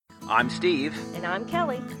I'm Steve. And I'm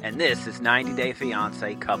Kelly. And this is 90 Day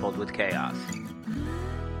Fiancé Coupled with Chaos.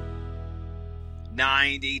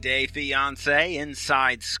 90 Day Fiancé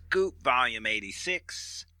Inside Scoop, Volume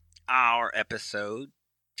 86, our episode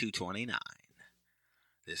 229.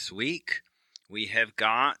 This week, we have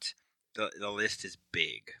got, the list is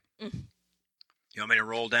big. You want me to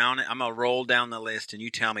roll down it? I'm going to roll down the list and you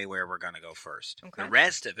tell me where we're going to go first. Okay. The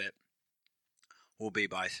rest of it will be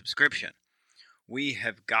by subscription. We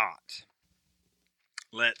have got,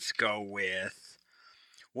 let's go with,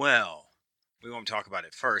 well, we won't talk about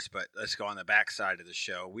it first, but let's go on the back side of the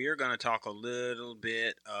show. We are going to talk a little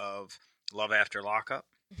bit of Love After Lockup.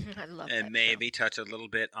 I love that And maybe touch a little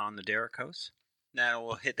bit on the Derricos. Now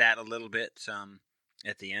we'll hit that a little bit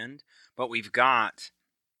at the end. But we've got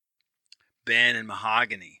Ben and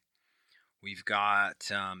Mahogany. We've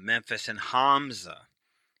got Memphis and Hamza.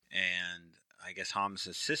 And I guess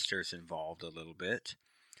Hamza's sister's involved a little bit.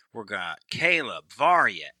 We've got Caleb,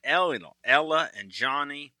 Varya, Ella and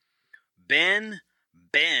Johnny. Ben,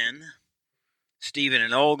 Stephen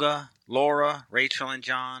and Olga, Laura, Rachel and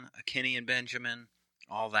John, Kenny and Benjamin.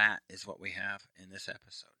 All that is what we have in this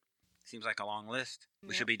episode. Seems like a long list.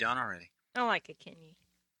 We should be done already. I like it, Kenny.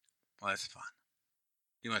 Well, that's fun.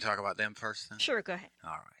 You want to talk about them first then? Sure, go ahead.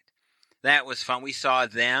 All right. That was fun. We saw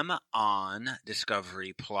them on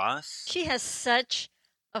Discovery Plus. She has such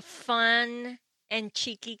a fun and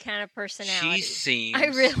cheeky kind of personality. I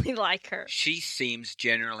really like her. She seems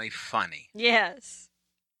generally funny. Yes.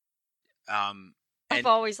 I've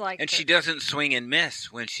always liked her. And she doesn't swing and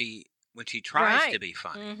miss when she tries to be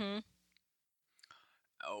funny. Mm-hmm.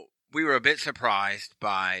 Oh, we were a bit surprised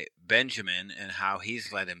by Benjamin and how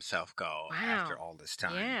he's let himself go after all this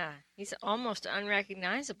time. Yeah, he's almost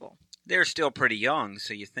unrecognizable. They're still pretty young,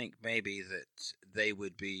 so you think maybe that they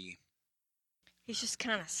would be... He's just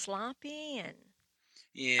kind of sloppy and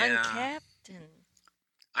unkept. And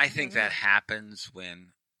I think that happens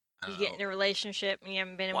when... You get in a relationship and you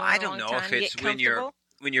haven't been in one I in a long don't know time, if it's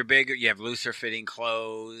when you're bigger, you have looser fitting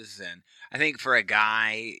clothes, and I think for a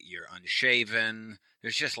guy, you're unshaven.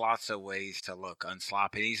 There's just lots of ways to look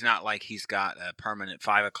unsloppy. He's not like he's got a permanent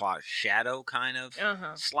 5 o'clock shadow kind of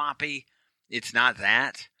sloppy. It's not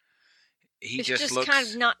that. It's just looks kind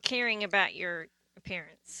of not caring about your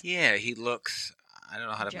appearance. Yeah, he looks. I don't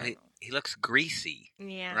know how to put it. He looks greasy.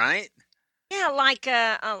 Yeah. Right. Yeah, like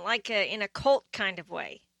in a cult kind of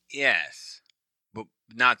way. Yes, but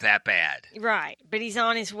not that bad. Right, but he's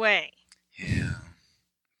on his way. Yeah,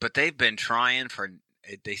 but they've been trying for,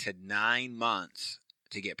 they said 9 months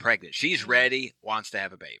to get pregnant. She's ready, wants to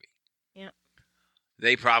have a baby. Yeah.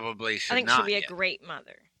 They probably should not. I think she'll be a great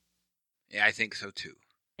mother. Yeah, I think so too.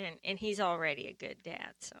 And he's already a good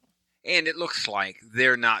dad, so. And it looks like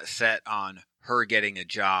they're not set on her getting a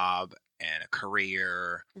job and a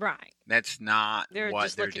career. Right. That's not what they're doing. They're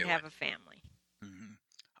just looking to have a family.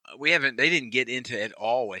 Mm-hmm. They didn't get into at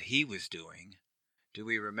all what he was doing. Do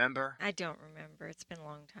we remember? I don't remember. It's been a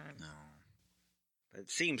long time. No. But it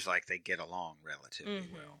seems like they get along relatively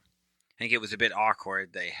well. I think it was a bit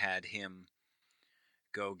awkward. They had him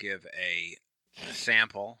go give a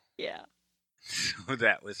sample. Yeah. So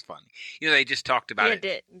that was funny. They just talked about it.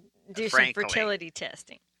 To do some fertility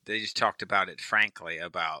testing. They just talked about it frankly,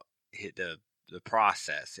 about the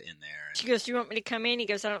process in there. She goes, "Do you want me to come in?" He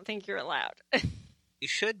goes, "I don't think you're allowed." You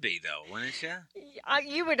should be, though, wouldn't you?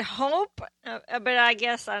 You would hope, but I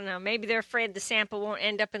guess, I don't know, maybe they're afraid the sample won't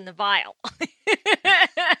end up in the vial.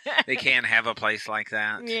 They can't have a place like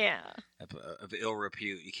that. Yeah. Of ill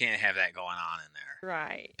repute. You can't have that going on in there.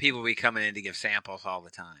 Right. People be coming in to give samples all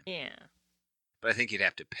the time. Yeah. But I think you'd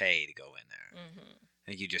have to pay to go in there. Mm-hmm. I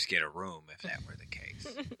think you'd just get a room if that were the case.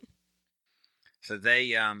 So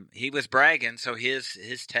he was bragging, so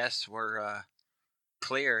his tests were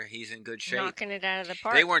clear. He's in good shape. Knocking it out of the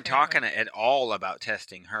park. They weren't talking at all about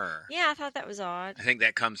testing her. Yeah, I thought that was odd. I think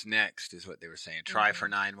that comes next, is what they were saying. Try for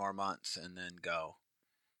 9 more months and then go.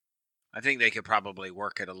 I think they could probably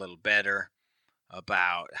work it a little better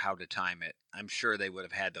about how to time it. I'm sure they would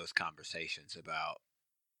have had those conversations about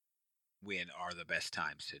when are the best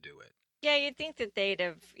times to do it. Yeah, you'd think that they'd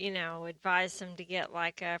have, advised them to get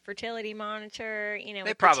like a fertility monitor, they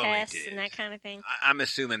with probably the tests did. and that kind of thing. I'm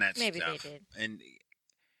assuming that's maybe stuff. They did. And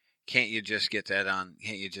can't you just get that on?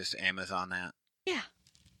 Can't you just Amazon that? Yeah.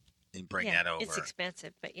 And bring that over? It's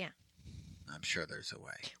expensive, but yeah. I'm sure there's a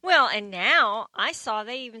way. Well, and now I saw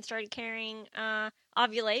they even started carrying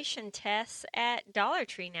ovulation tests at Dollar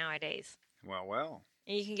Tree nowadays. Well.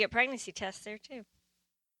 And you can get pregnancy tests there too.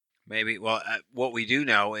 Maybe. Well, what we do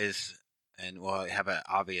know is, and we'll have an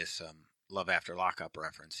obvious Love After Lockup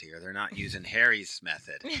reference here. They're not using Harry's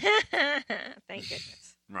method. Thank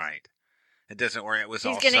goodness. Right. It doesn't work. It was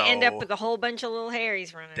He's also... going to end up with a whole bunch of little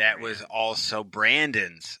Harrys running That around. was also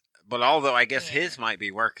Brandon's. But although I guess his might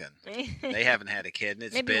be working. They haven't had a kid. And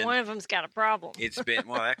it's Maybe one of them's got a problem. It's been...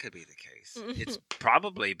 Well, that could be the case. It's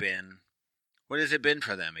probably been... What has it been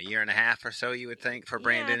for them? A year and a half or so, you would think, for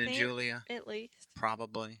Brandon and Julia? At least.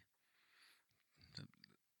 Probably.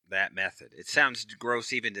 That method. It sounds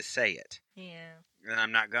gross even to say it. Yeah. And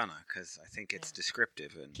I'm not gonna, because I think it's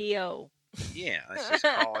descriptive. And P.O. Yeah, let's just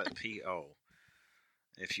call it P.O.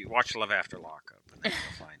 If you watch Love After Lockup, then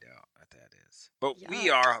you'll find out what that is. But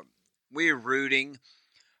we're rooting,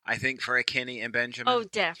 I think, for a Kenny and Benjamin. Oh,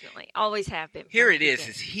 definitely. Always have been. Here it is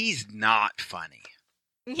he's not funny.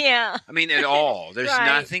 Yeah. I mean, at all. There's Right.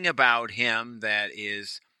 nothing about him that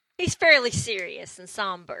is... He's fairly serious and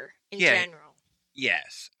somber in general.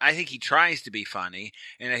 Yes. I think he tries to be funny,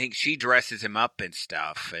 and I think she dresses him up and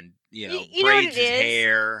stuff, and, you know his braids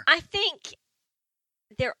hair. I think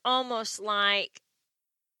they're almost like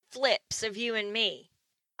flips of you and me.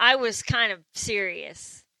 I was kind of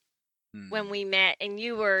serious when we met, and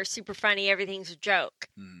you were super funny. Everything's a joke.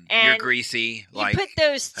 And you're greasy. You put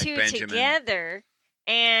those two Benjamin. together,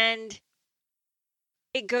 and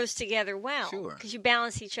it goes together well. Sure. Because you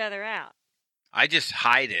balance each other out. I just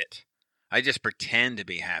hide it. I just pretend to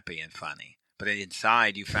be happy and funny. But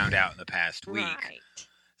inside, you found out in the past week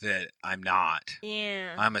that I'm not.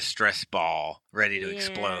 Yeah. I'm a stress ball ready to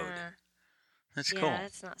explode. That's cool. Yeah,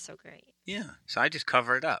 that's not so great. Yeah, so I just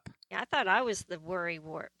cover it up. Yeah, I thought I was the worry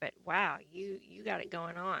wart, but wow, you got it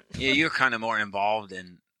going on. Yeah, you're kind of more involved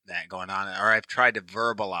in that going on, or I've tried to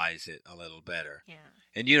verbalize it a little better. Yeah.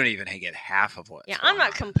 And you don't even get half of what's Yeah, going I'm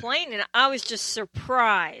not on. complaining. I was just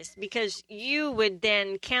surprised because you would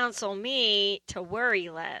then counsel me to worry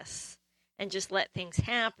less and just let things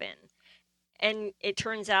happen. And it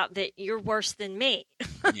turns out that you're worse than me.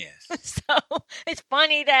 Yes. So it's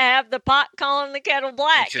funny to have the pot calling the kettle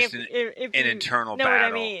black. It's just if an you internal know battle.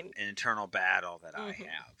 what I mean. An internal battle that I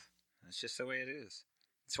have. That's just the way it is.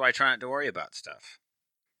 That's why I try not to worry about stuff.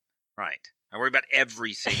 Right. I worry about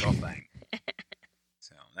every single thing.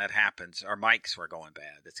 So that happens. Our mics were going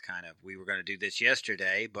bad. It's kind of, we were going to do this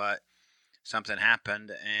yesterday, but something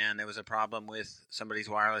happened and there was a problem with somebody's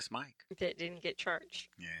wireless mic. That didn't get charged.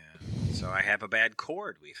 Yeah. So I have a bad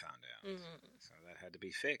cord, we found out. So that had to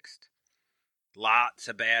be fixed. Lots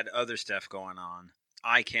of bad other stuff going on.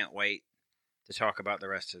 I can't wait to talk about the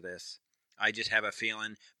rest of this. I just have a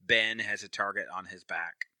feeling Ben has a target on his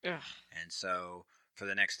back. Ugh. And so for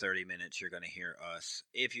the next 30 minutes, you're going to hear us.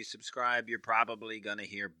 If you subscribe, you're probably going to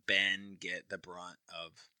hear Ben get the brunt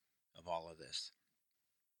of all of this.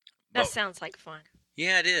 That sounds like fun.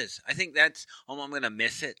 Yeah, it is. I think that's, I'm going to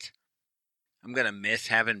miss it. I'm going to miss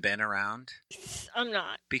having Ben around. I'm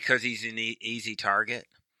not. Because he's an easy target.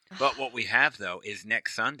 But what we have, though, is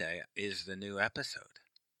next Sunday is the new episode.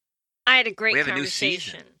 I had a great We have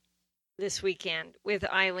conversation a new season. this weekend with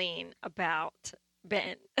Eileen about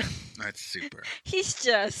Ben. That's super. He's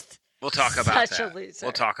just We'll talk about such that. a loser.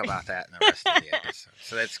 We'll talk about that in the rest of the episode.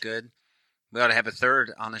 So that's good. We ought to have a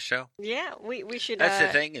third on the show. Yeah, we should. That's the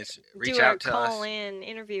thing is reach do out to a us. call-in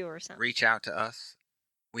interview or something. Reach out to us.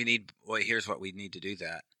 We need. Well, here's what we need to do.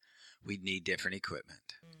 That we need different equipment.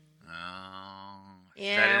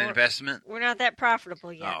 Is that an investment? We're not that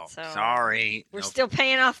profitable yet. Oh, so sorry. We're still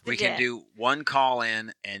paying off the We debt. can do one call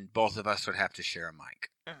in, and both of us would have to share a mic.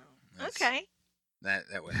 Oh, okay.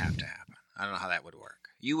 That would have to happen. I don't know how that would work.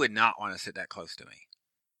 You would not want to sit that close to me.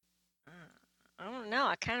 I don't know.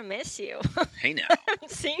 I kind of miss you. Hey now. I haven't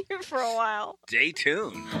seen you for a while. Stay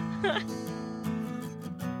tuned.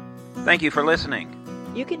 Thank you for listening.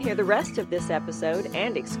 You can hear the rest of this episode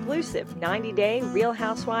and exclusive 90-day Real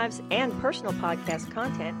Housewives and personal podcast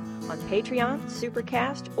content on Patreon,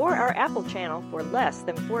 Supercast, or our Apple channel for less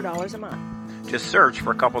than $4 a month. Just search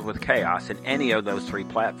for Coupled with Chaos in any of those 3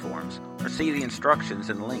 platforms, or see the instructions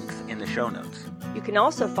and links in the show notes. You can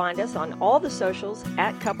also find us on all the socials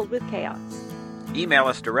at Coupled with Chaos. Email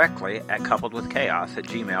us directly at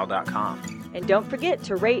coupledwithchaos@gmail.com. And don't forget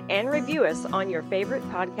to rate and review us on your favorite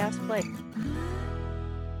podcast player.